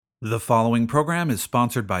The following program is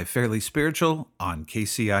sponsored by Fairly Spiritual on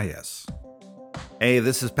KCIS. Hey,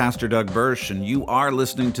 this is Pastor Doug Bursch, and you are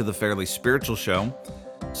listening to the Fairly Spiritual Show.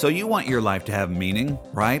 So you want your life to have meaning,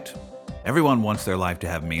 right? Everyone wants their life to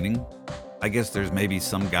have meaning. I guess there's maybe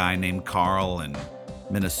some guy named Carl in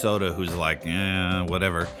Minnesota who's like,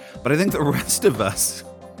 whatever. But I think the rest of us,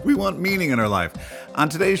 we want meaning in our life. On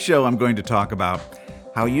today's show, I'm going to talk about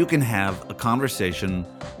how you can have a conversation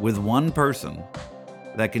with one person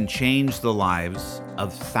that can change the lives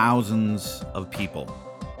of thousands of people.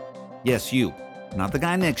 Yes, you, not the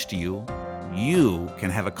guy next to you. You can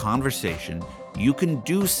have a conversation. You can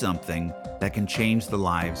do something that can change the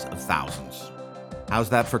lives of thousands. How's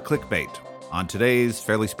that for clickbait on today's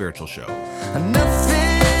Fairly Spiritual Show?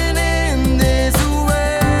 Nothing in this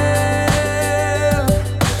world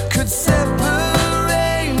could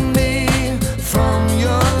separate me from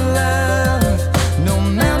your love. No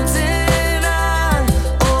mountain high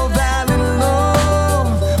or valley low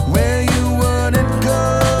where you wouldn't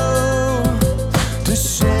go to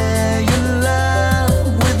share your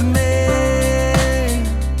love with me.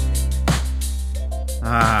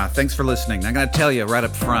 Thanks for listening. I'm going to tell you right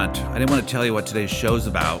up front, I didn't want to tell you what today's show's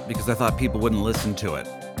about because I thought people wouldn't listen to it.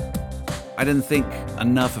 I didn't think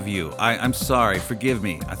enough of you. I'm sorry, forgive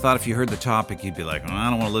me. I thought if you heard the topic, you'd be like, I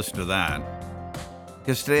don't want to listen to that.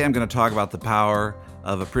 Because today I'm going to talk about the power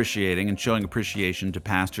of appreciating and showing appreciation to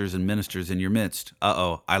pastors and ministers in your midst.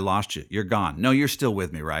 Uh-oh, I lost you. You're gone. No, you're still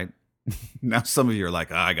with me, right? Now some of you are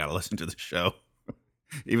like, I got to listen to the show.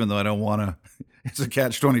 Even though I don't want to. It's a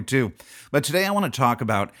catch-22. But today I want to talk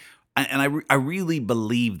about, and I really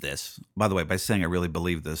believe this. By the way, by saying I really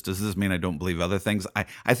believe this, does this mean I don't believe other things?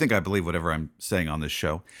 I think I believe whatever I'm saying on this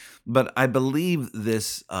show. But I believe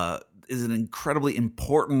this is an incredibly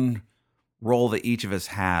important role that each of us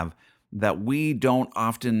have that we don't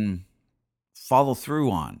often follow through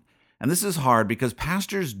on. And this is hard because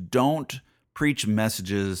pastors don't preach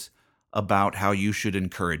messages about how you should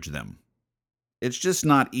encourage them. It's just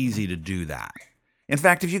not easy to do that. In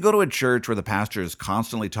fact, if you go to a church where the pastor is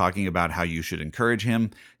constantly talking about how you should encourage him,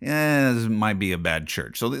 this might be a bad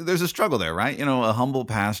church. So there's a struggle there, right? You know, a humble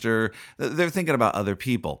pastor, they're thinking about other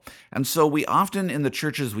people. And so we often, in the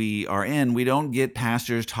churches we are in, we don't get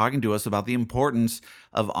pastors talking to us about the importance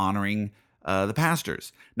of honoring the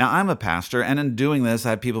pastors. Now, I'm a pastor, and in doing this,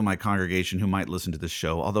 I have people in my congregation who might listen to this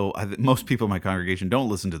show, although most people in my congregation don't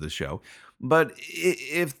listen to the show. But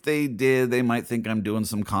if they did, they might think I'm doing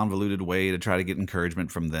some convoluted way to try to get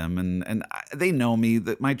encouragement from them. And they know me,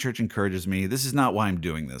 that my church encourages me. This is not why I'm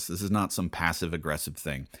doing this. This is not some passive-aggressive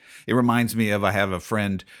thing. It reminds me of, I have a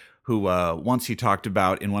friend who once he talked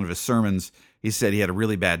about in one of his sermons, he said he had a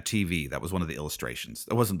really bad TV. That was one of the illustrations.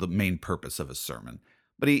 That wasn't the main purpose of his sermon.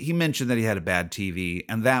 But he mentioned that he had a bad TV,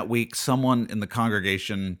 and that week someone in the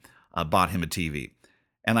congregation bought him a TV.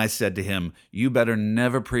 And I said to him, you better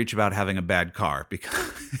never preach about having a bad car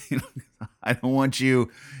because I don't want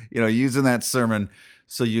you, using that sermon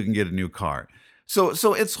so you can get a new car. So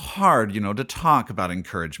it's hard, to talk about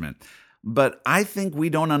encouragement. But I think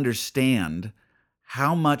we don't understand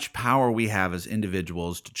how much power we have as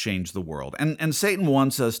individuals to change the world. And Satan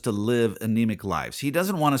wants us to live anemic lives. He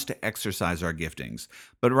doesn't want us to exercise our giftings.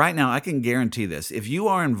 But right now, I can guarantee this. If you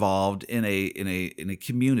are involved in a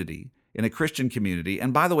community, in a Christian community,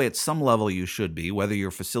 and by the way, at some level you should be, whether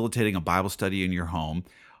you're facilitating a Bible study in your home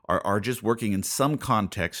or just working in some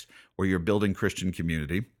context where you're building Christian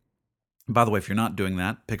community. By the way, if you're not doing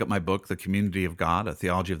that, pick up my book, The Community of God, A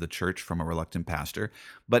Theology of the Church from a Reluctant Pastor.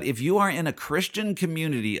 But if you are in a Christian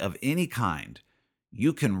community of any kind,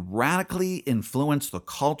 you can radically influence the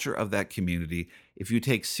culture of that community if you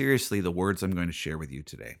take seriously the words I'm going to share with you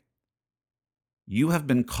today. You have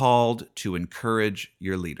been called to encourage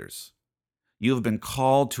your leaders. You have been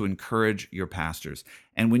called to encourage your pastors.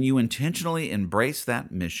 And when you intentionally embrace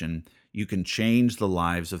that mission, you can change the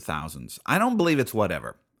lives of thousands. I don't believe it's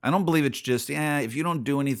whatever. I don't believe it's just, if you don't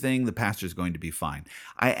do anything, the pastor's going to be fine.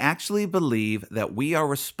 I actually believe that we are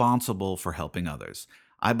responsible for helping others.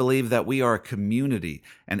 I believe that we are a community,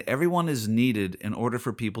 and everyone is needed in order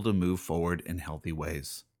for people to move forward in healthy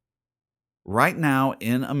ways. Right now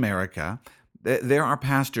in America, there are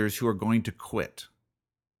pastors who are going to quit.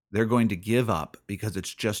 They're going to give up because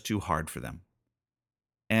it's just too hard for them.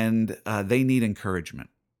 And they need encouragement.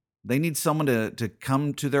 They need someone to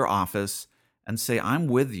come to their office and say, I'm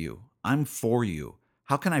with you. I'm for you.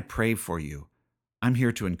 How can I pray for you? I'm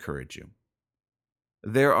here to encourage you.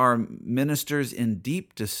 There are ministers in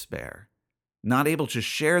deep despair, not able to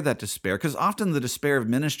share that despair, because often the despair of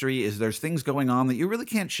ministry is there's things going on that you really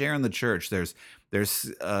can't share in the church. They're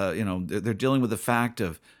dealing with the fact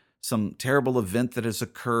of some terrible event that has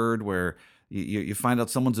occurred where you find out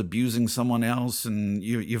someone's abusing someone else, and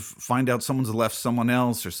you find out someone's left someone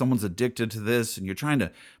else, or someone's addicted to this, and you're trying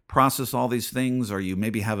to process all these things, or you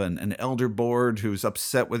maybe have an elder board who's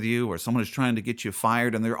upset with you, or someone is trying to get you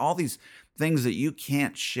fired, and there are all these things that you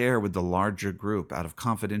can't share with the larger group out of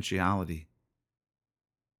confidentiality,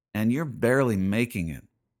 and you're barely making it.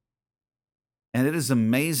 And it is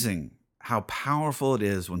amazing how powerful it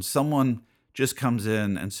is when someone just comes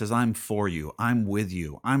in and says, I'm for you, I'm with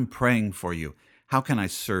you, I'm praying for you. How can I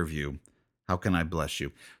serve you? How can I bless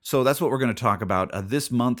you? So that's what we're going to talk about.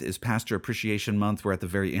 This month is Pastor Appreciation Month. We're at the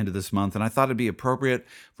very end of this month, and I thought it'd be appropriate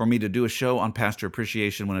for me to do a show on Pastor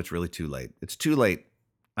Appreciation when it's really too late. It's too late.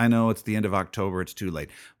 I know it's the end of October. It's too late.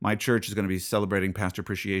 My church is going to be celebrating Pastor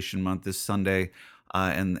Appreciation Month this Sunday,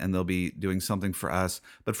 and they'll be doing something for us.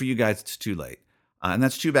 But for you guys, it's too late. And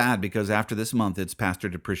that's too bad, because after this month, it's Pastor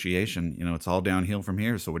Depreciation. It's all downhill from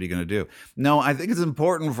here. So what are you going to do? No, I think it's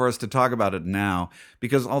important for us to talk about it now,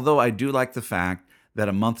 because although I do like the fact that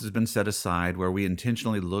a month has been set aside where we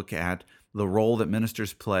intentionally look at the role that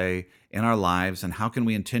ministers play in our lives and how can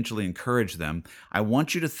we intentionally encourage them, I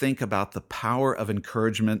want you to think about the power of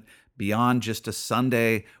encouragement beyond just a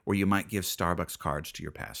Sunday where you might give Starbucks cards to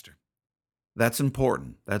your pastor. That's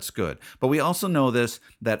important. That's good. But we also know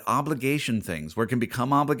that obligation things, where it can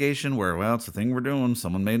become obligation, where, well, it's the thing we're doing,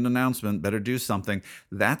 someone made an announcement, better do something.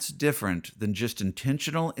 That's different than just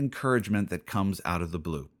intentional encouragement that comes out of the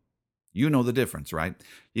blue. You know the difference, right?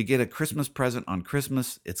 You get a Christmas present on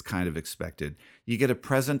Christmas, it's kind of expected. You get a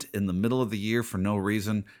present in the middle of the year for no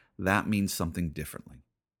reason, that means something differently.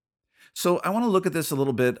 So I want to look at this a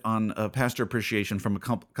little bit on pastor appreciation from a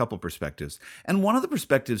couple perspectives. And one of the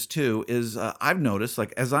perspectives, too, is I've noticed,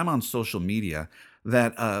 like as I'm on social media,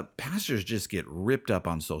 that pastors just get ripped up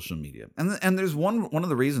on social media. And there's one of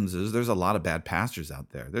the reasons is there's a lot of bad pastors out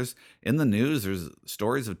there. There's in the news, there's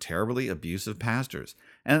stories of terribly abusive pastors.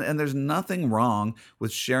 And there's nothing wrong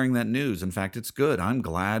with sharing that news. In fact, it's good. I'm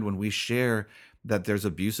glad when we share that there's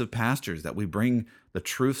abusive pastors, that we bring the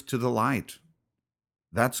truth to the light.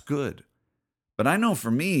 That's good. But I know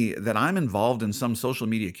for me that I'm involved in some social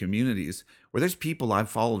media communities where there's people I've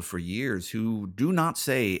followed for years who do not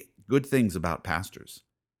say good things about pastors.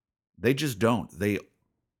 They just don't. They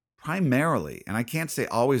primarily, and I can't say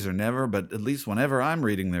always or never, but at least whenever I'm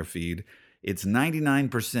reading their feed, it's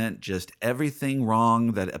 99% just everything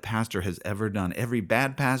wrong that a pastor has ever done. Every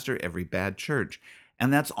bad pastor, every bad church.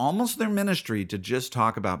 And that's almost their ministry, to just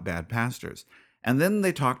talk about bad pastors. And then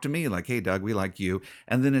they talk to me like, hey, Doug, we like you.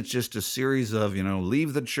 And then it's just a series of,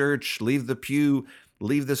 leave the church, leave the pew,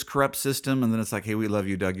 leave this corrupt system. And then it's like, hey, we love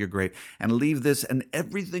you, Doug, you're great. And leave this. And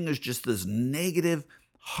everything is just this negative,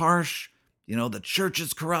 harsh, the church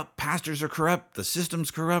is corrupt, pastors are corrupt, the system's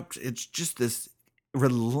corrupt. It's just this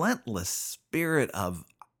relentless spirit of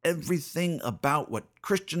everything about what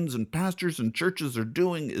Christians and pastors and churches are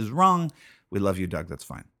doing is wrong. We love you, Doug, that's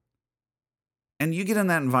fine. And you get in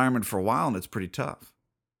that environment for a while, and it's pretty tough.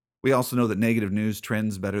 We also know that negative news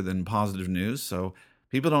trends better than positive news, so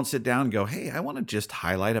people don't sit down and go, hey, I want to just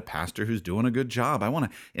highlight a pastor who's doing a good job. I want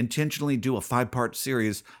to intentionally do a 5-part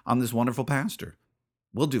series on this wonderful pastor.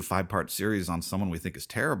 We'll do 5-part series on someone we think is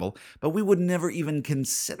terrible, but we would never even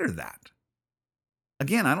consider that.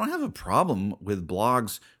 Again, I don't have a problem with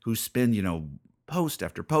blogs who spend, post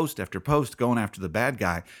after post after post going after the bad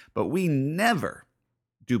guy, but we never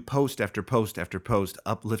do post after post after post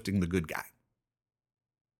uplifting the good guy.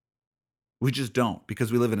 We just don't,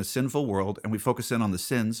 because we live in a sinful world and we focus in on the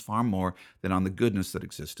sins far more than on the goodness that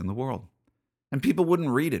exists in the world. And people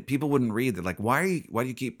wouldn't read it. People wouldn't read. They're like, why do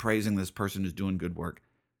you keep praising this person who's doing good work?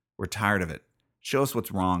 We're tired of it. Show us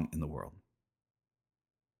what's wrong in the world.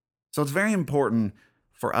 So it's very important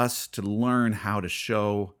for us to learn how to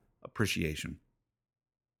show appreciation.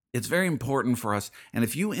 It's very important for us. And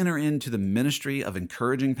if you enter into the ministry of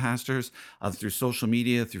encouraging pastors through social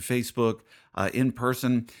media, through Facebook, in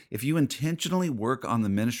person, if you intentionally work on the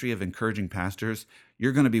ministry of encouraging pastors,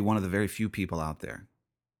 you're going to be one of the very few people out there.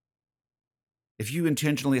 If you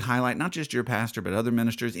intentionally highlight not just your pastor, but other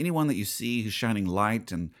ministers, anyone that you see who's shining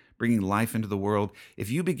light and bringing life into the world,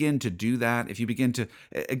 if you begin to do that, if you begin to,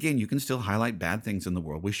 again, you can still highlight bad things in the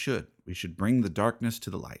world. We should bring the darkness to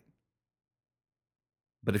the light.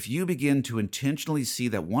 But if you begin to intentionally see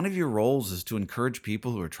that one of your roles is to encourage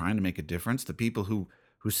people who are trying to make a difference, the people who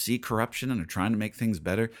see corruption and are trying to make things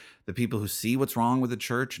better, the people who see what's wrong with the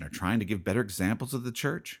church and are trying to give better examples of the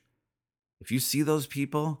church, if you see those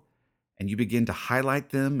people and you begin to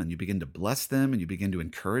highlight them and you begin to bless them and you begin to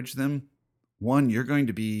encourage them, one, you're going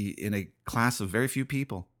to be in a class of very few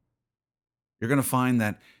people. You're going to find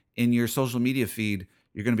that in your social media feed,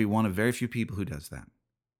 you're going to be one of very few people who does that.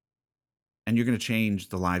 And you're going to change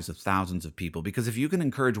the lives of thousands of people, because if you can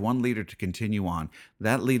encourage one leader to continue on,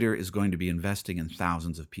 that leader is going to be investing in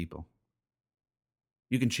thousands of people.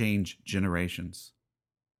 You can change generations.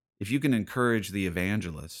 If you can encourage the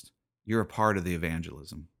evangelist, you're a part of the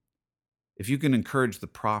evangelism. If you can encourage the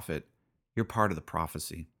prophet, you're part of the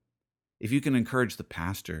prophecy. If you can encourage the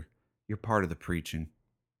pastor, you're part of the preaching.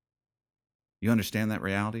 You understand that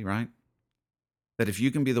reality, right? That if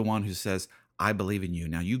you can be the one who says, I believe in you,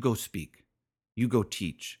 now you go speak, you go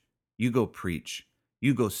teach, you go preach,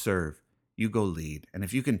 you go serve, you go lead. And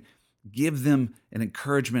if you can give them an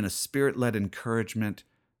encouragement, a spirit-led encouragement,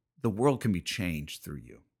 the world can be changed through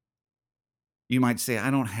you. You might say,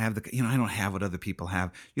 I don't have what other people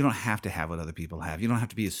have. You don't have to have what other people have. You don't have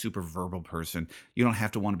to be a super verbal person. You don't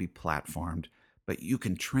have to want to be platformed, but you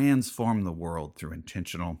can transform the world through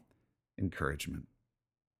intentional encouragement.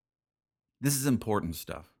 This is important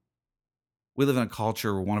stuff. We live in a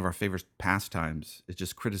culture where one of our favorite pastimes is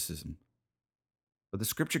just criticism. But the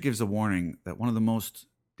scripture gives a warning that one of the most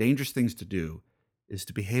dangerous things to do is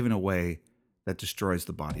to behave in a way that destroys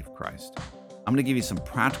the body of Christ. I'm going to give you some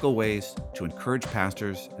practical ways to encourage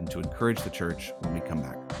pastors and to encourage the church when we come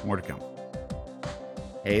back. More to come.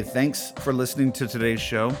 Hey, thanks for listening to today's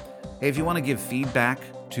show. Hey, if you want to give feedback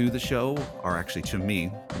to the show, or actually to me,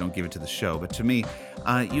 you don't give it to the show, but to me,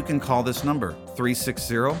 you can call this number,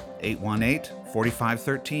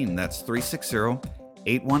 360-818-4513. That's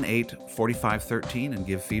 360-818-4513 and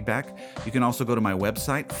give feedback. You can also go to my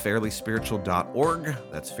website, fairlyspiritual.org.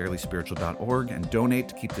 That's fairlyspiritual.org, and donate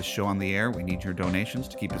to keep this show on the air. We need your donations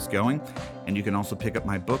to keep us going. And you can also pick up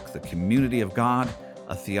my book, The Community of God,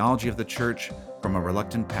 A Theology of the Church from a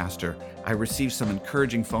Reluctant Pastor. I received some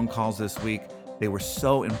encouraging phone calls this week. They were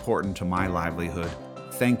so important to my livelihood.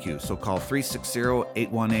 Thank you. So call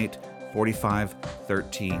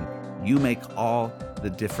 360-818-4513. You make all the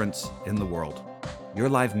difference in the world. Your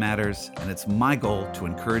life matters, and it's my goal to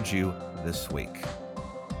encourage you this week.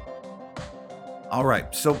 All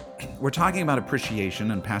right, so we're talking about appreciation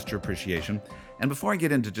and pastor appreciation. And before I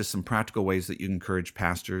get into just some practical ways that you encourage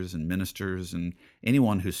pastors and ministers and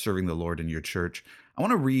anyone who's serving the Lord in your church, I want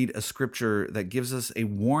to read a scripture that gives us a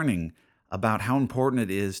warning about how important it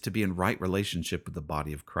is to be in right relationship with the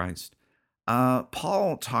body of Christ.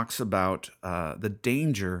 Paul talks about the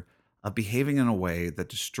danger of behaving in a way that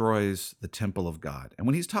destroys the temple of God. And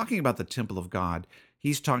when he's talking about the temple of God,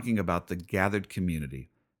 he's talking about the gathered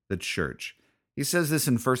community, the church. He says this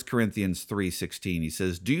in 1 Corinthians 3:16. He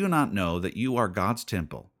says, "Do you not know that you are God's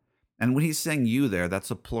temple?" And when he's saying you there, that's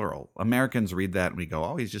a plural. Americans read that and we go,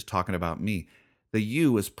 oh, he's just talking about me. The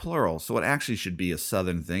you is plural, so it actually should be a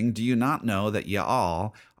Southern thing. Do you not know that ye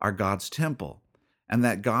all are God's temple, and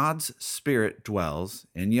that God's Spirit dwells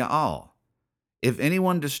in ye all? If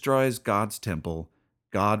anyone destroys God's temple,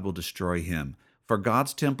 God will destroy him. For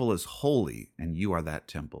God's temple is holy, and you are that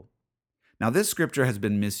temple. Now, this scripture has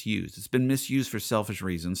been misused. It's been misused for selfish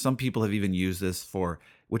reasons. Some people have even used this for,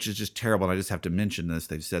 which is just terrible, and I just have to mention this.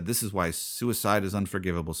 They've said, this is why suicide is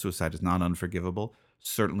unforgivable. Suicide is not unforgivable.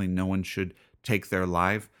 Certainly no one should take their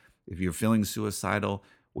life. If you're feeling suicidal,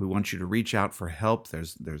 we want you to reach out for help.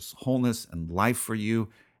 There's wholeness and life for you.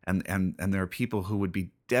 And there are people who would be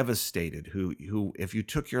devastated, who if you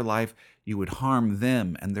took your life, you would harm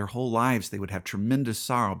them and their whole lives. They would have tremendous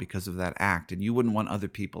sorrow because of that act, and you wouldn't want other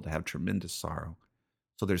people to have tremendous sorrow.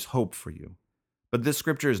 So there's hope for you. But this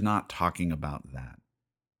scripture is not talking about that.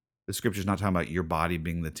 The scripture is not talking about your body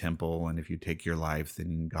being the temple, and if you take your life,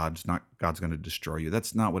 then God's going to destroy you.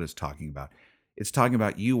 That's not what it's talking about. It's talking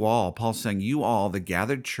about you all. Paul's saying you all, the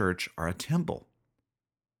gathered church, are a temple.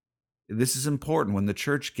 This is important. When the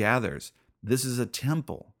church gathers, this is a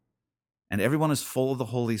temple, and everyone is full of the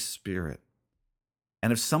Holy Spirit.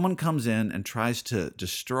 And if someone comes in and tries to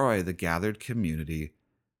destroy the gathered community,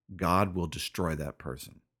 God will destroy that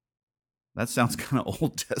person. That sounds kind of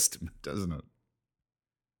Old Testament, doesn't it?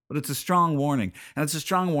 But it's a strong warning, and it's a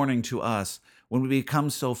strong warning to us when we become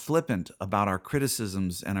so flippant about our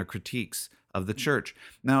criticisms and our critiques of the church.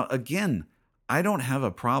 Now, again, I don't have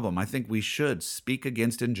a problem. I think we should speak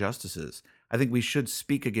against injustices. I think we should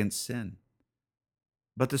speak against sin.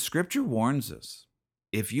 But the scripture warns us,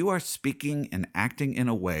 if you are speaking and acting in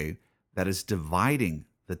a way that is dividing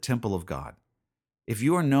the temple of God, if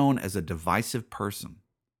you are known as a divisive person,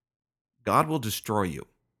 God will destroy you.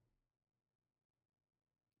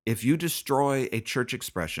 If you destroy a church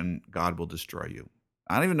expression, God will destroy you.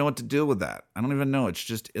 I don't even know what to do with that. I don't even know. It's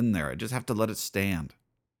just in there. I just have to let it stand.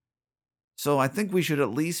 So I think we should at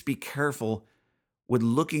least be careful with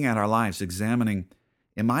looking at our lives, examining,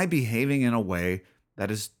 am I behaving in a way that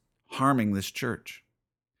is harming this church?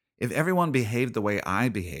 If everyone behaved the way I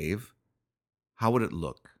behave, how would it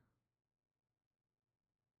look?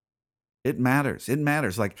 It matters. It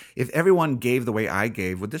matters. Like, if everyone gave the way I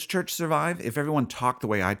gave, would this church survive? If everyone talked the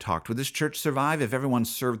way I talked, would this church survive? If everyone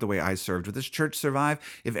served the way I served, would this church survive?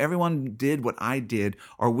 If everyone did what I did,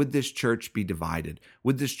 or would this church be divided?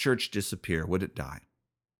 Would this church disappear? Would it die?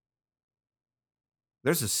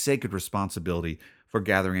 There's a sacred responsibility for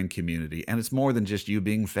gathering in community, and it's more than just you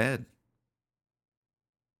being fed.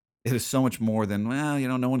 It is so much more than, well,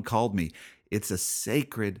 no one called me. It's a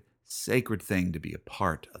sacred, sacred thing to be a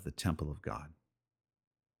part of the temple of God.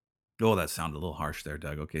 Oh, that sounded a little harsh there,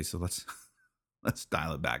 Doug. Okay, so let's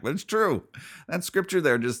dial it back. But it's true. That scripture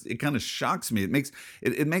there it kind of shocks me. It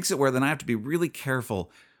makes it where then I have to be really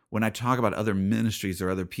careful when I talk about other ministries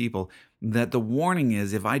or other people, that the warning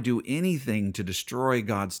is if I do anything to destroy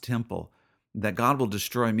God's temple, that God will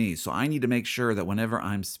destroy me. So I need to make sure that whenever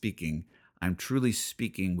I'm speaking, I'm truly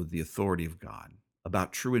speaking with the authority of God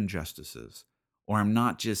about true injustices. Or I'm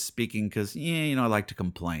not just speaking because, I like to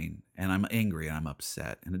complain and I'm angry and I'm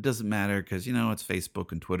upset. And it doesn't matter because, it's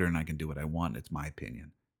Facebook and Twitter and I can do what I want. It's my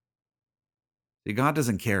opinion. See, God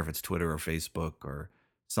doesn't care if it's Twitter or Facebook or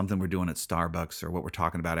something we're doing at Starbucks or what we're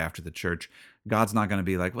talking about after the church. God's not going to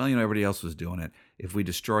be like, well, everybody else was doing it. If we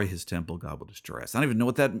destroy his temple, God will destroy us. I don't even know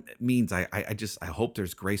what that means. I hope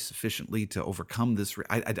there's grace sufficiently to overcome this.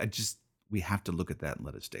 We have to look at that and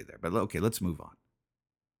let it stay there. But okay, let's move on.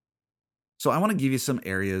 So I want to give you some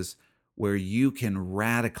areas where you can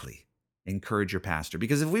radically encourage your pastor.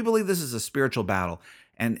 Because if we believe this is a spiritual battle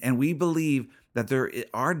and we believe that there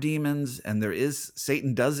are demons and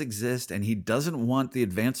Satan does exist and he doesn't want the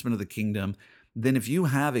advancement of the kingdom, then if you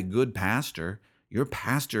have a good pastor, your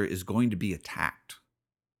pastor is going to be attacked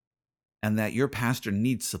and that your pastor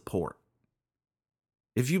needs support.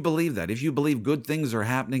 If you believe that, if you believe good things are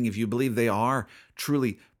happening, if you believe they are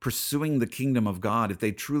truly pursuing the kingdom of God, if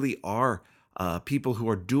they truly are people who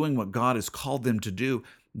are doing what God has called them to do,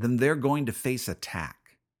 then they're going to face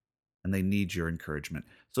attack and they need your encouragement.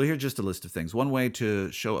 So here's just a list of things. One way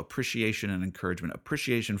to show appreciation and encouragement,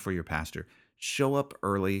 appreciation for your pastor: show up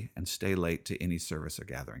early and stay late to any service or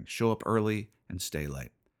gathering. Show up early and stay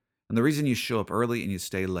late. And the reason you show up early and you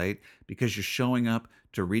stay late, because you're showing up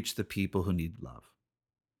to reach the people who need love.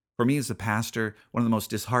 For me as a pastor, one of the most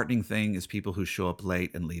disheartening things is people who show up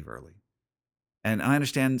late and leave early. And I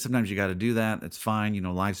understand sometimes you got to do that. It's fine.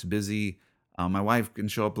 Life's busy. My wife can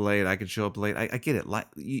show up late. I can show up late. I get it.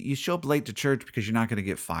 You show up late to church because you're not going to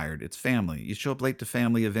get fired. It's family. You show up late to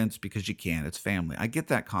family events because you can. It's family. I get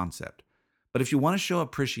that concept. But if you want to show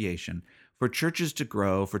appreciation for churches to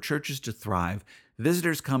grow, for churches to thrive,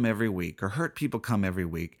 visitors come every week or hurt people come every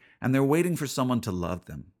week, and they're waiting for someone to love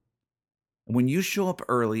them. When you show up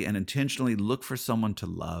early and intentionally look for someone to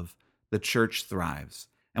love, the church thrives.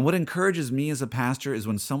 And what encourages me as a pastor is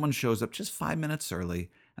when someone shows up just 5 minutes early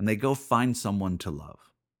and they go find someone to love.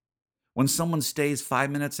 When someone stays 5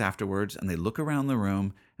 minutes afterwards and they look around the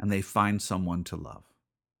room and they find someone to love.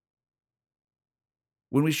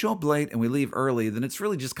 When we show up late and we leave early, then it's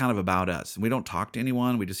really just kind of about us. And we don't talk to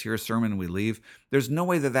anyone. We just hear a sermon and we leave. There's no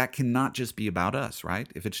way that cannot just be about us, right?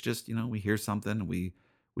 If it's just, we hear something, we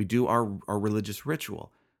do our religious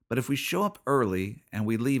ritual. But if we show up early and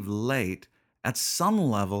we leave late, at some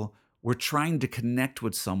level, we're trying to connect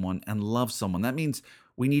with someone and love someone. That means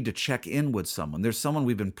we need to check in with someone. There's someone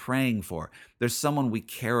we've been praying for. There's someone we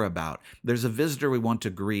care about. There's a visitor we want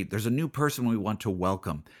to greet. There's a new person we want to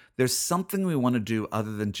welcome. There's something we want to do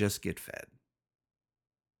other than just get fed.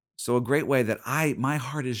 So a great way that my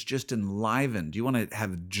heart is just enlivened. You want to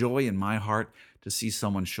have joy in my heart to see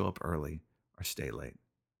someone show up early or stay late.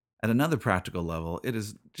 At another practical level, it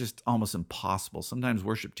is just almost impossible. Sometimes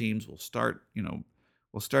worship teams will start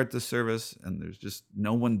the service and there's just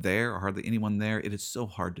no one there or hardly anyone there. It is so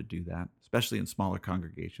hard to do that, especially in smaller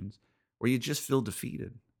congregations where you just feel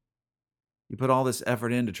defeated. You put all this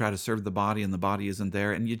effort in to try to serve the body and the body isn't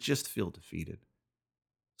there and you just feel defeated.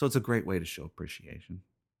 So it's a great way to show appreciation.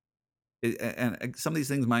 And some of these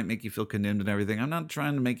things might make you feel condemned and everything. I'm not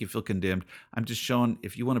trying to make you feel condemned. I'm just showing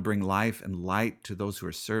if you want to bring life and light to those who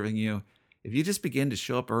are serving you, if you just begin to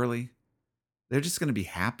show up early, they're just going to be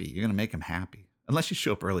happy. You're going to make them happy. Unless you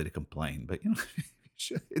show up early to complain. But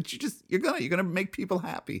you're going to make people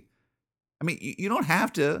happy. I mean, you don't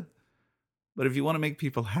have to, but if you want to make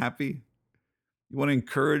people happy, you want to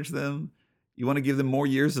encourage them, you want to give them more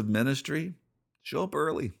years of ministry, show up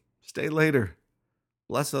early, stay later.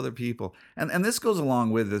 Bless other people. And this goes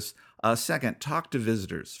along with this. Second, talk to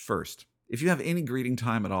visitors first. If you have any greeting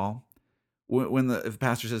time at all, if the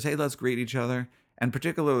pastor says, hey, let's greet each other, and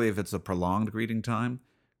particularly if it's a prolonged greeting time,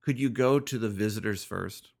 could you go to the visitors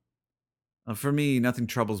first? For me, nothing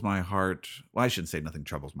troubles my heart. Well, I shouldn't say nothing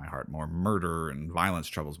troubles my heart. More murder and violence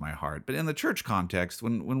troubles my heart. But in the church context,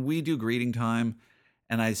 when we do greeting time,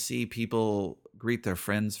 and I see people greet their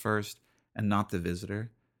friends first and not the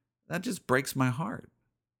visitor, that just breaks my heart.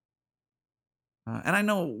 And I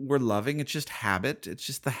know we're loving; it's just habit. It's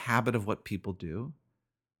just the habit of what people do.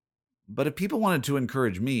 But if people wanted to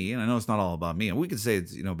encourage me, and I know it's not all about me, and we could say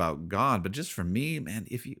it's about God, but just for me, man,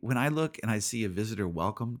 when I look and I see a visitor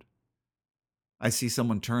welcomed, I see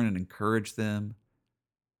someone turn and encourage them.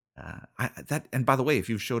 And by the way, if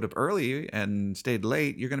you've showed up early and stayed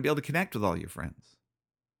late, you're going to be able to connect with all your friends.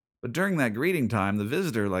 But during that greeting time, the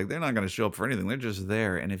visitor, like, they're not going to show up for anything. They're just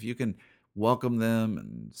there. And if you can welcome them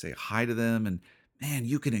and say hi to them, and man,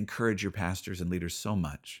 you can encourage your pastors and leaders so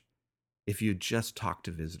much if you just talk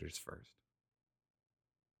to visitors first.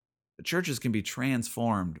 The churches can be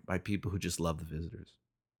transformed by people who just love the visitors.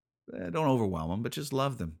 Don't overwhelm them, but just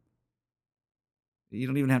love them. You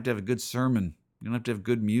don't even have to have a good sermon. You don't have to have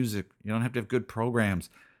good music. You don't have to have good programs,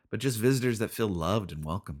 but just visitors that feel loved and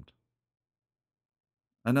welcomed.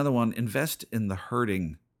 Another one, invest in the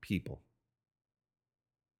hurting people.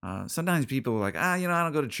 Sometimes people are like, I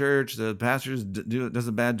don't go to church. The pastors does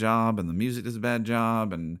a bad job, and the music does a bad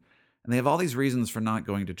job, and they have all these reasons for not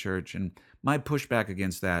going to church. And my pushback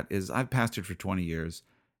against that is I've pastored for 20 years,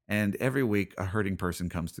 and every week a hurting person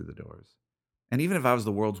comes through the doors. And even if I was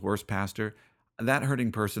the world's worst pastor, that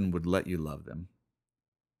hurting person would let you love them.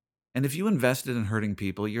 And if you invested in hurting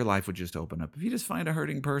people, your life would just open up. If you just find a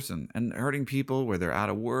hurting person, and hurting people where they're out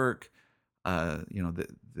of work,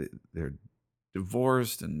 they're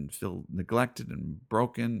divorced and feel neglected and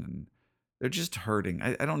broken, and they're just hurting.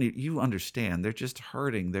 I don't need you understand. They're just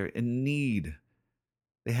hurting. They're in need.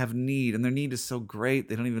 They have need, and their need is so great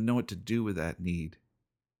they don't even know what to do with that need.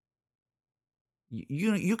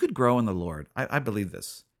 You could grow in the Lord. I believe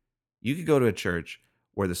this. You could go to a church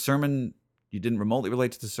where the sermon, you didn't remotely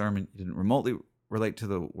relate to the sermon, you didn't remotely relate to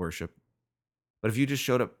the worship. But if you just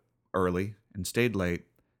showed up early and stayed late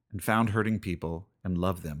and found hurting people and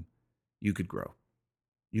loved them, you could grow.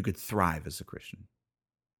 You could thrive as a Christian.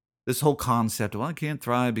 This whole concept of, well, I can't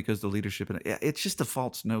thrive because the leadership, it's just a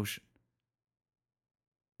false notion.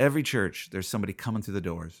 Every church, there's somebody coming through the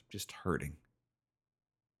doors just hurting.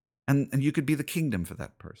 And you could be the kingdom for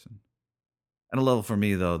that person. And a little for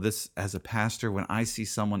me, though, this as a pastor, when I see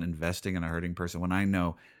someone investing in a hurting person, when I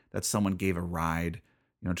know that someone gave a ride,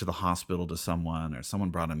 to the hospital to someone, or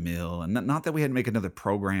someone brought a meal, and not that we had to make another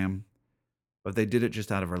program, but they did it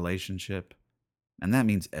just out of relationship, and that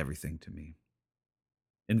means everything to me.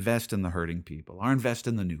 Invest in the hurting people, or invest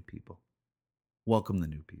in the new people. Welcome the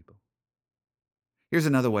new people. Here's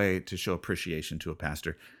another way to show appreciation to a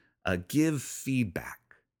pastor. Give feedback.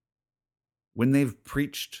 When they've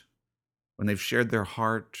preached, when they've shared their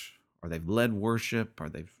heart, or they've led worship, or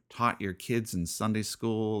they've taught your kids in Sunday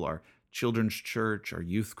school, or children's church, or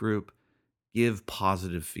youth group, give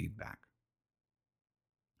positive feedback.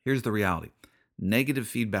 Here's the reality. Negative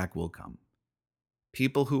feedback will come.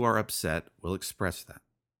 People who are upset will express that.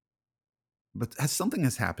 But something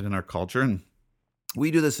has happened in our culture, and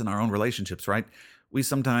we do this in our own relationships, right? We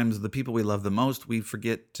sometimes, the people we love the most, we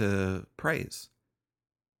forget to praise.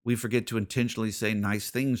 We forget to intentionally say nice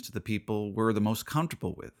things to the people we're the most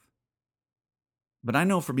comfortable with. But I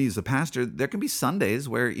know for me as a pastor, there can be Sundays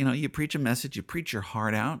where, you preach a message, you preach your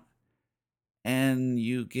heart out, and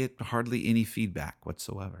you get hardly any feedback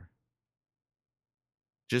whatsoever.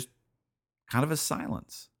 Just kind of a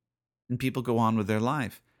silence. And people go on with their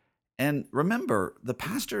life. And remember, the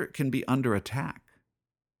pastor can be under attack.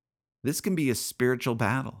 This can be a spiritual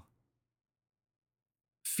battle.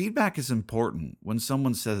 Feedback is important when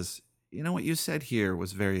someone says, what you said here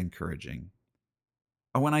was very encouraging.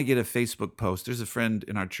 Or when I get a Facebook post, there's a friend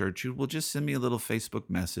in our church who will just send me a little Facebook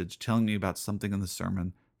message telling me about something in the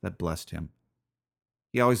sermon that blessed him.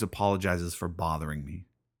 He always apologizes for bothering me.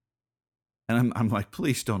 And I'm like,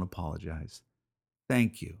 please don't apologize.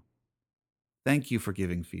 Thank you. Thank you for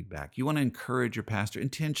giving feedback. You want to encourage your pastor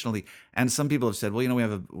intentionally. And some people have said, well,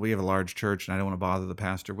 we have a large church and I don't want to bother the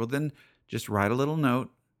pastor. Well, then just write a little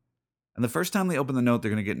note. And the first time they open the note,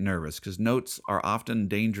 they're going to get nervous because notes are often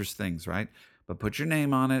dangerous things, right? But put your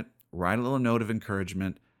name on it, write a little note of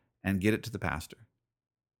encouragement, and get it to the pastor.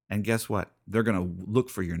 And guess what? They're going to look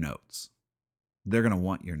for your notes. They're going to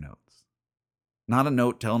want your notes. Not a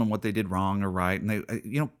note telling them what they did wrong or right. And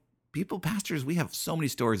they, pastors, we have so many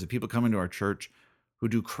stories of people coming to our church who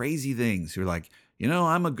do crazy things. Who are like,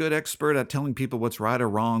 I'm a good expert at telling people what's right or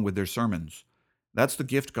wrong with their sermons. That's the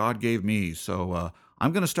gift God gave me. So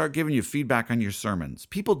I'm going to start giving you feedback on your sermons.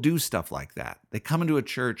 People do stuff like that. They come into a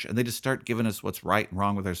church and they just start giving us what's right and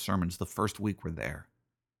wrong with our sermons the first week we're there.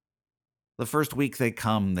 The first week they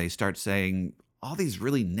come, they start saying all these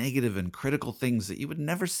really negative and critical things that you would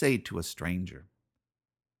never say to a stranger.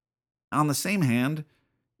 On the same hand,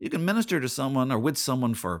 you can minister to someone or with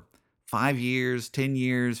someone for 5 years, 10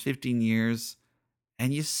 years, 15 years,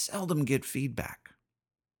 and you seldom get feedback.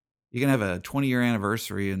 You can have a 20-year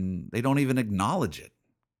anniversary and they don't even acknowledge it.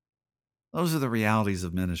 Those are the realities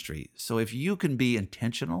of ministry. So if you can be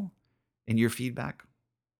intentional in your feedback,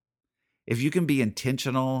 if you can be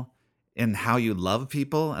intentional in how you love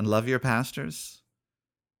people and love your pastors,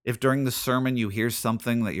 if during the sermon you hear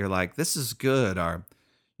something that you're like, this is good, or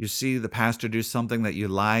you see the pastor do something that you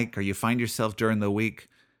like, or you find yourself during the week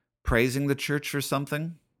praising the church for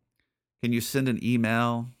something, can you send an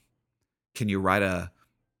email? Can you write a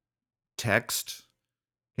text?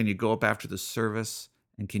 Can you go up after the service?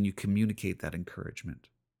 And can you communicate that encouragement?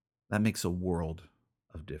 That makes a world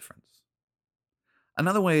of difference.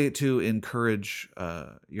 Another way to encourage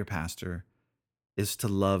your pastor is to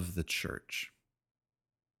love the church.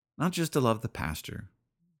 Not just to love the pastor,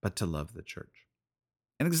 but to love the church.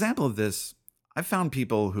 An example of this, I've found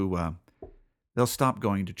people who they'll stop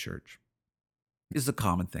going to church. This is a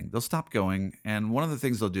common thing. They'll stop going, and one of the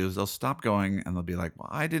things they'll do is they'll stop going and they'll be like, well,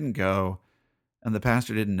 I didn't go, and the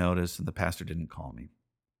pastor didn't notice, and the pastor didn't call me.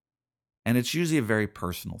 And it's usually a very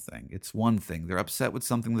personal thing. It's one thing. They're upset with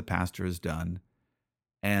something the pastor has done,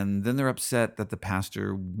 and then they're upset that the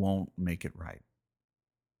pastor won't make it right.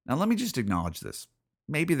 Now, let me just acknowledge this.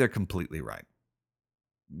 Maybe they're completely right.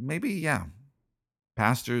 Maybe, yeah,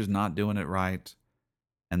 pastor's not doing it right,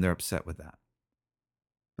 and they're upset with that.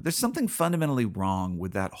 But there's something fundamentally wrong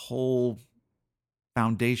with that whole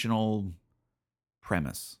foundational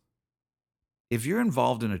premise. If you're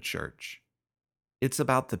involved in a church, it's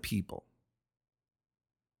about the people.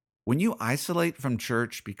 When you isolate from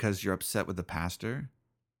church because you're upset with the pastor,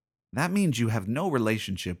 that means you have no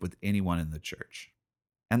relationship with anyone in the church.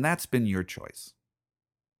 And that's been your choice.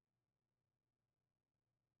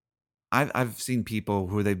 I've seen people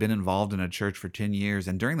who they've been involved in a church for 10 years,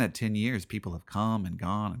 and during that 10 years, people have come and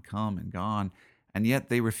gone and come and gone, and yet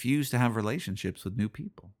they refuse to have relationships with new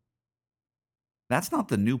people. That's not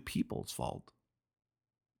the new people's fault.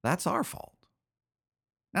 That's our fault.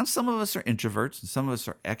 Now, some of us are introverts and some of us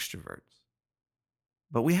are extroverts.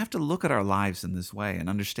 But we have to look at our lives in this way and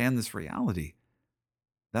understand this reality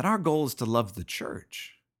that our goal is to love the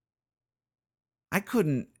church.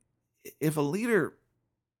 If a leader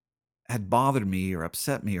had bothered me or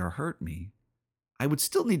upset me or hurt me, I would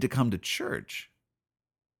still need to come to church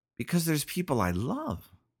because there's people I love.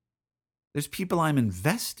 There's people I'm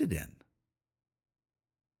invested in.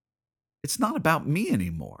 It's not about me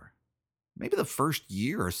anymore. Maybe the first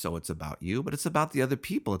year or so it's about you, but it's about the other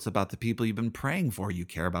people. It's about the people you've been praying for. You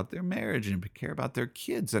care about their marriage and you care about their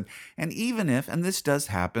kids. And even if, and this does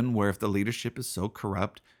happen, where if the leadership is so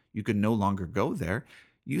corrupt, you can no longer go there,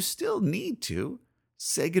 you still need to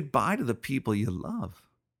say goodbye to the people you love.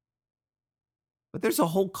 But there's a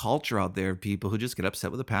whole culture out there of people who just get upset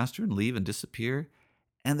with the pastor and leave and disappear,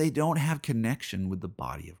 and they don't have connection with the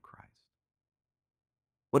body of Christ.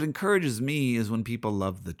 What encourages me is when people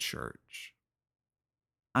love the church.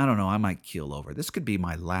 I don't know, I might keel over. This could be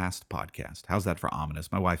my last podcast. How's that for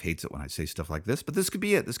ominous? My wife hates it when I say stuff like this, but this could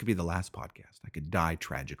be it. This could be the last podcast. I could die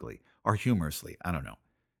tragically or humorously. I don't know.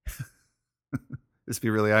 This would be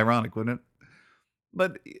really ironic, wouldn't it?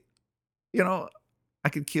 But, I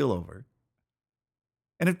could keel over.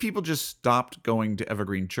 And if people just stopped going to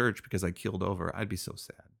Evergreen Church because I keeled over, I'd be so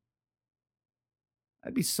sad.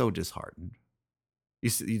 I'd be so disheartened.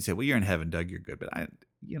 You'd say, well, you're in heaven, Doug, you're good. But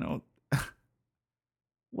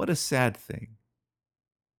what a sad thing.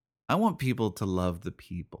 I want people to love the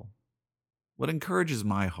people. What encourages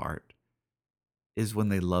my heart is when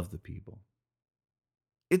they love the people.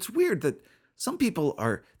 It's weird that some people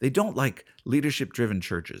they don't like leadership-driven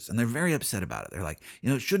churches, and they're very upset about it. They're like,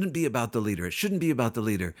 it shouldn't be about the leader. It shouldn't be about the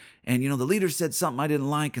leader. And, the leader said something I didn't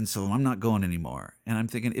like, and so I'm not going anymore. And I'm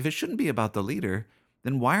thinking, if it shouldn't be about the leader,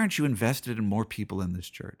 then why aren't you invested in more people in this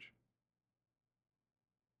church?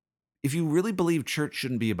 If you really believe church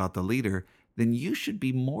shouldn't be about the leader, then you should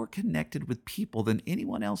be more connected with people than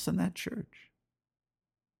anyone else in that church.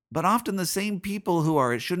 But often the same people who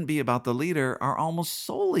it shouldn't be about the leader are almost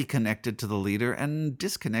solely connected to the leader and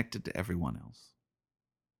disconnected to everyone else.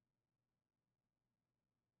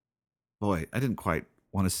 Boy, I didn't quite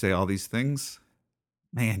want to say all these things.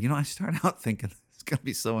 Man, I started out thinking it's going to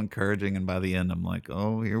be so encouraging, and by the end I'm like,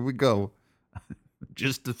 oh, here we go.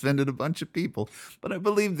 Just offended a bunch of people. But I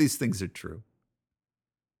believe these things are true.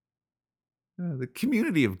 The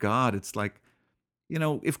community of God, it's like,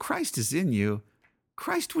 if Christ is in you,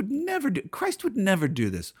 Christ would never do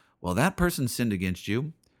this. Well, that person sinned against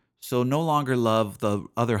you, so no longer love the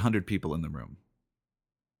other 100 people in the room.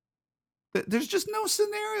 There's just no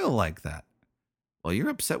scenario like that. Well, you're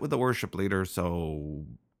upset with the worship leader, so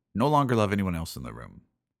no longer love anyone else in the room.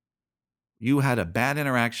 You had a bad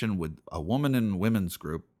interaction with a woman in women's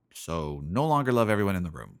group, so no longer love everyone in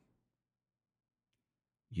the room.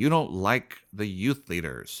 You don't like the youth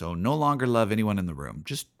leader, so no longer love anyone in the room.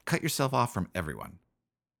 Just cut yourself off from everyone.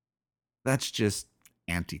 That's just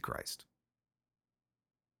antichrist.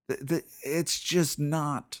 It's just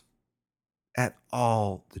not at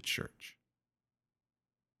all the church.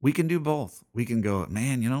 We can do both. We can go,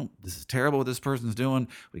 man, this is terrible what this person's doing.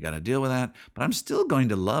 We got to deal with that. But I'm still going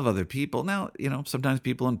to love other people. Now, sometimes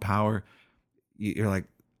people in power, you're like,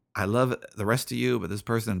 I love the rest of you, but this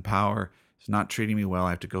person in power is not treating me well. I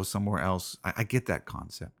have to go somewhere else. I get that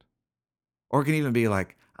concept. Or it can even be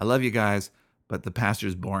like, I love you guys, but the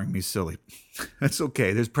pastor's boring me silly. That's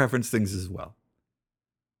okay. There's preference things as well.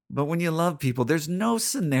 But when you love people, there's no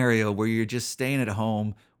scenario where you're just staying at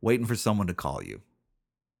home waiting for someone to call you.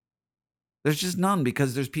 There's just none,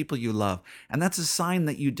 because there's people you love. And that's a sign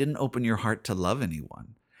that you didn't open your heart to love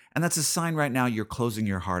anyone. And that's a sign right now you're closing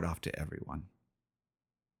your heart off to everyone.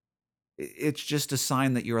 It's just a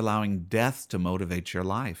sign that you're allowing death to motivate your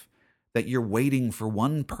life, that you're waiting for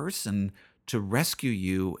one person to rescue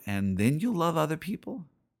you, and then you'll love other people.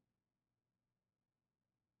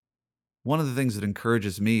 One of the things that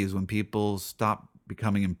encourages me is when people stop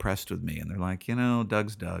becoming impressed with me and they're like,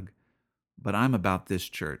 Doug's Doug, but I'm about this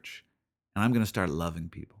church. And I'm going to start loving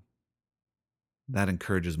people. That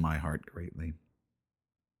encourages my heart greatly.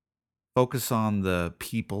 Focus on the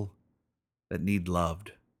people that need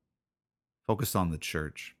loved. Focus on the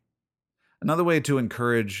church. Another way to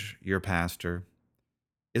encourage your pastor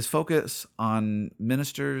is focus on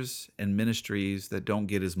ministers and ministries that don't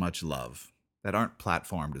get as much love, that aren't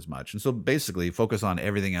platformed as much. And so basically focus on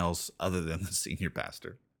everything else other than the senior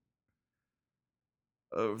pastor.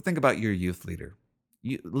 Think about your youth leader.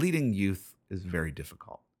 Leading youth is very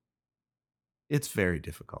difficult. It's very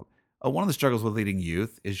difficult. One of the struggles with leading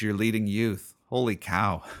youth is you're leading youth. Holy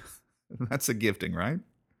cow. That's a gifting, right?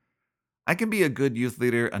 I can be a good youth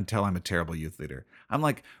leader until I'm a terrible youth leader. I'm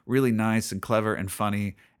like really nice and clever and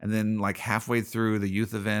funny. And then like halfway through the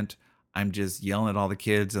youth event, I'm just yelling at all the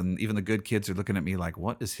kids. And even the good kids are looking at me like,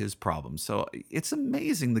 what is his problem? So it's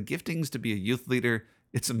amazing. The giftings to be a youth leader,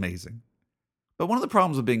 it's amazing. But one of the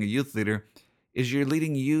problems with being a youth leader is you're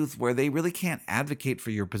leading youth where they really can't advocate for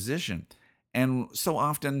your position. And so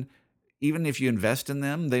often, even if you invest in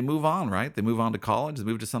them, they move on, right? They move on to college, they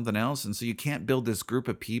move to something else. And so you can't build this group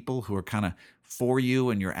of people who are kind of for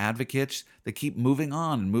you and your advocates. They keep moving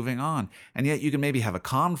on and moving on. And yet you can maybe have a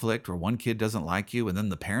conflict where one kid doesn't like you and then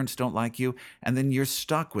the parents don't like you. And then you're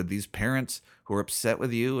stuck with these parents who are upset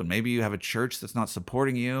with you. And maybe you have a church that's not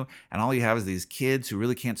supporting you. And all you have is these kids who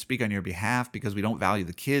really can't speak on your behalf because we don't value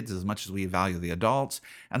the kids as much as we value the adults.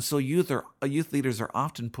 And so youth leaders are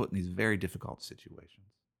often put in these very difficult situations.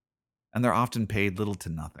 And they're often paid little to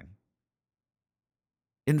nothing.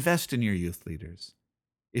 Invest in your youth leaders.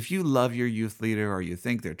 If you love your youth leader or you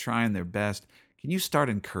think they're trying their best, can you start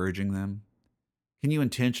encouraging them? Can you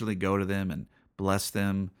intentionally go to them and bless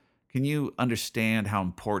them? Can you understand how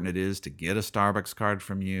important it is to get a Starbucks card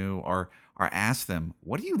from you, or ask them,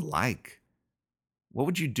 what do you like? What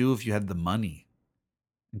would you do if you had the money?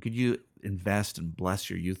 And could you invest and bless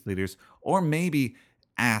your youth leaders? Or maybe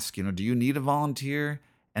ask, do you need a volunteer?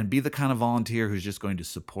 And be the kind of volunteer who's just going to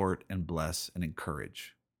support and bless and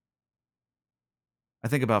encourage. I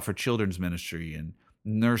think about for children's ministry and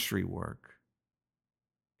nursery work.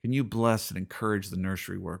 Can you bless and encourage the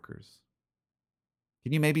nursery workers?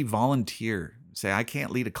 Can you maybe volunteer? Say, I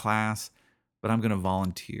can't lead a class, but I'm going to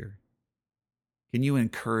volunteer. Can you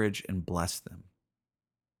encourage and bless them?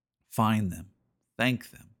 Find them.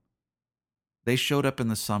 Thank them. They showed up in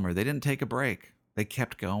the summer. They didn't take a break. They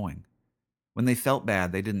kept going. When they felt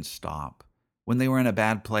bad, they didn't stop. When they were in a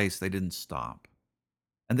bad place, they didn't stop.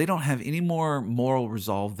 And they don't have any more moral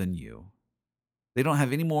resolve than you. They don't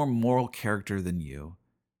have any more moral character than you.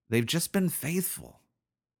 They've just been faithful.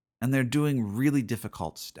 And they're doing really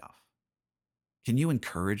difficult stuff. Can you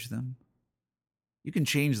encourage them? You can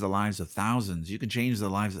change the lives of thousands. You can change the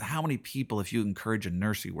lives of how many people if you encourage a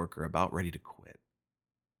nursery worker about ready to quit,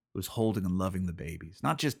 who's holding and loving the babies,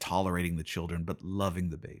 not just tolerating the children, but loving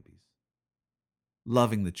the babies.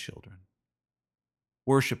 Loving the children.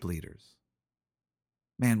 Worship leaders.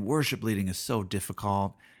 Man, worship leading is so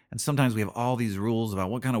difficult. And sometimes we have all these rules about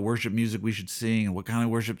what kind of worship music we should sing and what kind of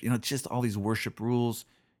worship, it's just all these worship rules.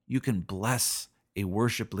 You can bless a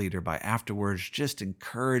worship leader by afterwards just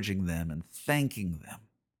encouraging them and thanking them.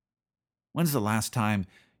 When's the last time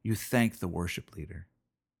you thanked the worship leader?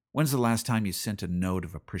 When's the last time you sent a note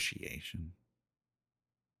of appreciation?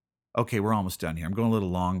 Okay, we're almost done here. I'm going a little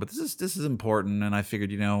long, but this is important, and I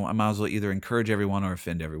figured, I might as well either encourage everyone or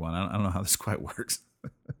offend everyone. I don't know how this quite works.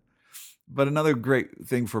 But another great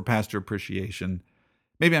thing for pastor appreciation,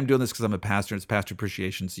 maybe I'm doing this because I'm a pastor and it's pastor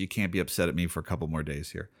appreciation, so you can't be upset at me for a couple more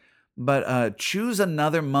days here. But choose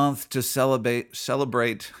another month to celebrate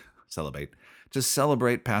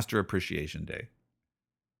Pastor Appreciation Day.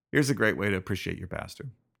 Here's a great way to appreciate your pastor.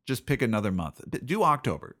 Just pick another month. Do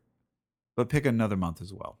October, but pick another month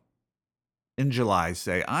as well. In July,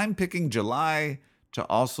 say, I'm picking July to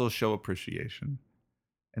also show appreciation,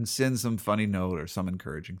 and send some funny note or some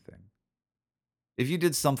encouraging thing. If you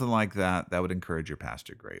did something like that, that would encourage your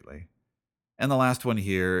pastor greatly. And the last one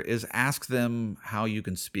here is ask them how you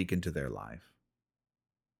can speak into their life,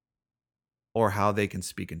 or how they can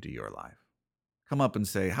speak into your life. Come up and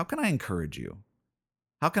say, how can I encourage you?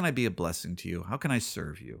 How can I be a blessing to you? How can I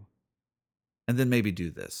serve you? And then maybe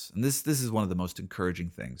do this. And this is one of the most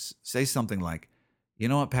encouraging things. Say something like, you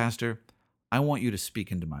know what, Pastor? I want you to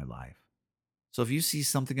speak into my life. So if you see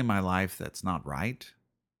something in my life that's not right,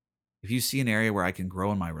 if you see an area where I can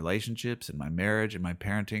grow in my relationships, in my marriage, in my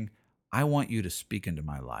parenting, I want you to speak into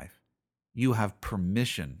my life. You have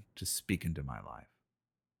permission to speak into my life.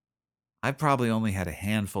 I've probably only had a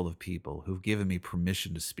handful of people who've given me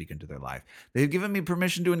permission to speak into their life. They've given me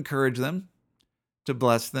permission to encourage them, to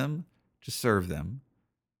bless them, to serve them.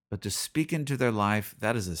 But to speak into their life,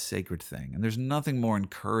 that is a sacred thing. And there's nothing more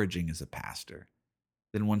encouraging as a pastor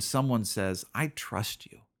than when someone says, I trust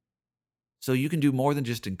you. So you can do more than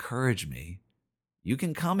just encourage me. You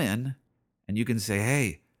can come in and you can say,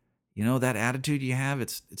 hey, that attitude you have,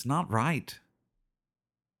 it's not right.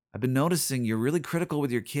 I've been noticing you're really critical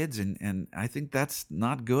with your kids, and I think that's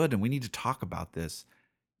not good, and we need to talk about this.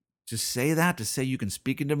 Just say that, to say you can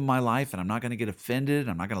speak into my life, and I'm not going to get offended,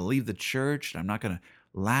 I'm not going to leave the church, and I'm not going to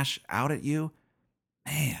lash out at you.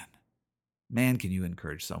 Man, can you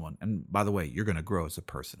encourage someone? And by the way, you're going to grow as a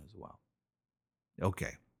person as well.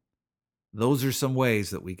 Okay. Those are some ways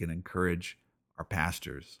that we can encourage our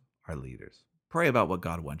pastors, our leaders. Pray about what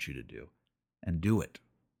God wants you to do and do it.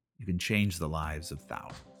 You can change the lives of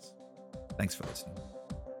thousands. Thanks for listening.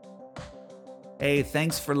 Hey,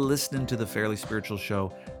 thanks for listening to the Fairly Spiritual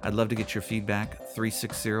Show. I'd love to get your feedback.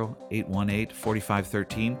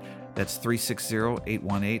 360-818-4513. That's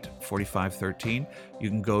 360-818-4513. You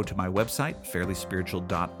can go to my website,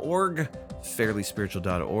 fairlyspiritual.org,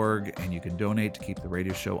 fairlyspiritual.org, and you can donate to keep the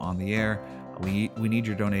radio show on the air. We need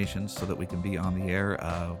your donations so that we can be on the air.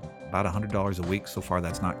 About $100 a week. So far,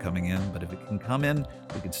 that's not coming in, but if it can come in,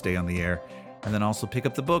 we can stay on the air. And then also pick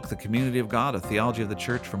up the book, The Community of God, A Theology of the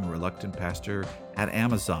Church from a Reluctant Pastor, at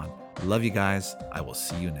Amazon. Love you guys. I will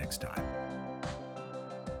see you next time.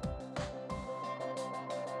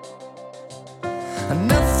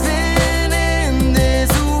 Nothing